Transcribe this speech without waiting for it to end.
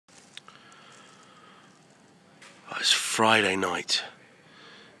Friday night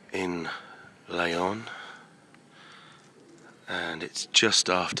in Lyon, and it's just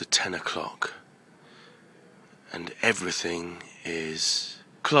after 10 o'clock, and everything is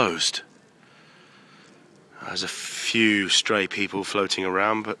closed. There's a few stray people floating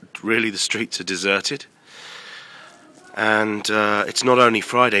around, but really the streets are deserted. And it's not only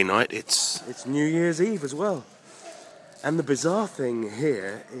Friday night, it's New Year's Eve as well. And the bizarre thing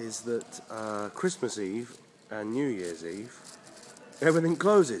here is that Christmas Eve and New Year's Eve, everything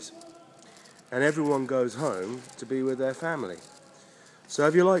closes. And everyone goes home to be with their family. So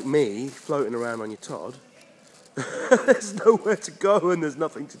if you're like me, floating around on your Todd, there's nowhere to go and there's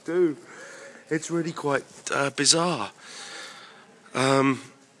nothing to do. It's really quite bizarre. You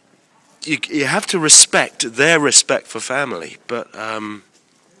have to respect their respect for family, but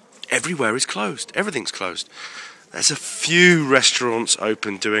everywhere is closed. Everything's closed. There's a few restaurants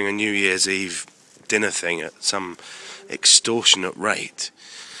open doing a New Year's Eve dinner thing at some extortionate rate.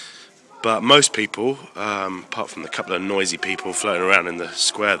 But most people, apart from the couple of noisy people floating around in the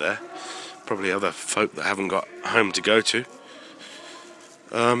square there, probably other folk that haven't got home to go to,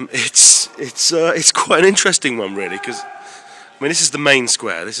 it's quite an interesting one, really, because I mean, this is the main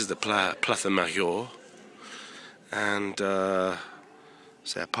square. This is the Plaza Major, and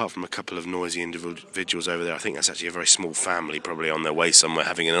so apart from a couple of noisy individuals over there, I think that's actually a very small family, probably on their way somewhere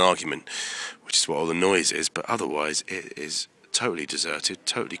having an argument, which is what all the noise is. But otherwise, it is totally deserted,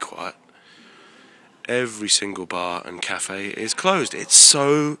 totally quiet. Every single bar and cafe is closed. It's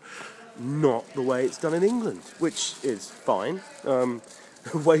so not the way it's done in England, which is fine. The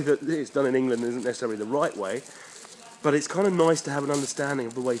way that it's done in England isn't necessarily the right way, but it's kind of nice to have an understanding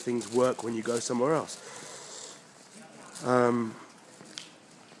of the way things work when you go somewhere else.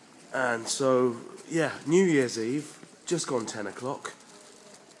 And so, yeah, New Year's Eve, just gone 10 o'clock.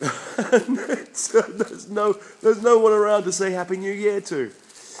 And there's no one around to say Happy New Year to.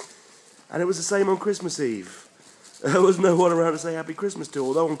 And it was the same on Christmas Eve. There was no one around to say Happy Christmas to,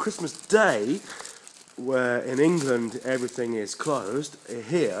 although on Christmas Day, where in England everything is closed,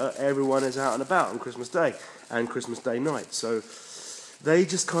 here everyone is out and about on Christmas Day and Christmas Day night. So they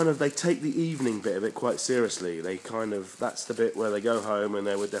just they take the evening bit of it quite seriously. That's the bit where they go home and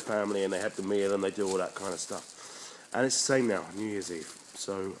they're with their family and they have the meal and they do all that kind of stuff. And it's the same now, New Year's Eve.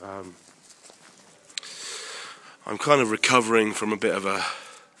 So I'm kind of recovering from a bit of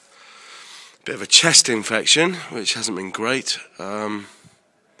a chest infection, which hasn't been great.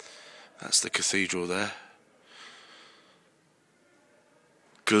 That's the cathedral there,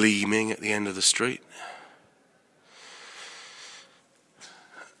 gleaming at the end of the street.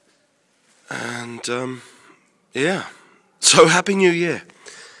 And, yeah. So, Happy New Year.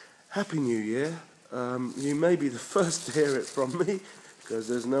 Happy New Year. You may be the first to hear it from me, because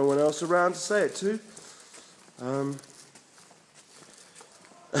there's no one else around to say it to.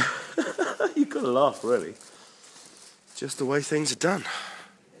 You've got to laugh, really. Just the way things are done.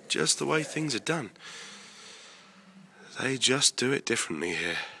 Just the way things are done. They just do it differently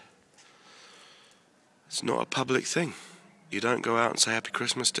here. It's not a public thing. You don't go out and say Happy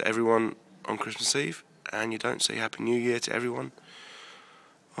Christmas to everyone on Christmas Eve, and you don't say Happy New Year to everyone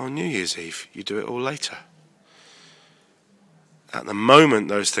on New Year's Eve. You do it all later. At the moment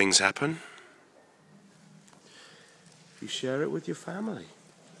those things happen, you share it with your family.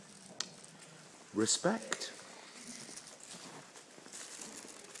 Respect.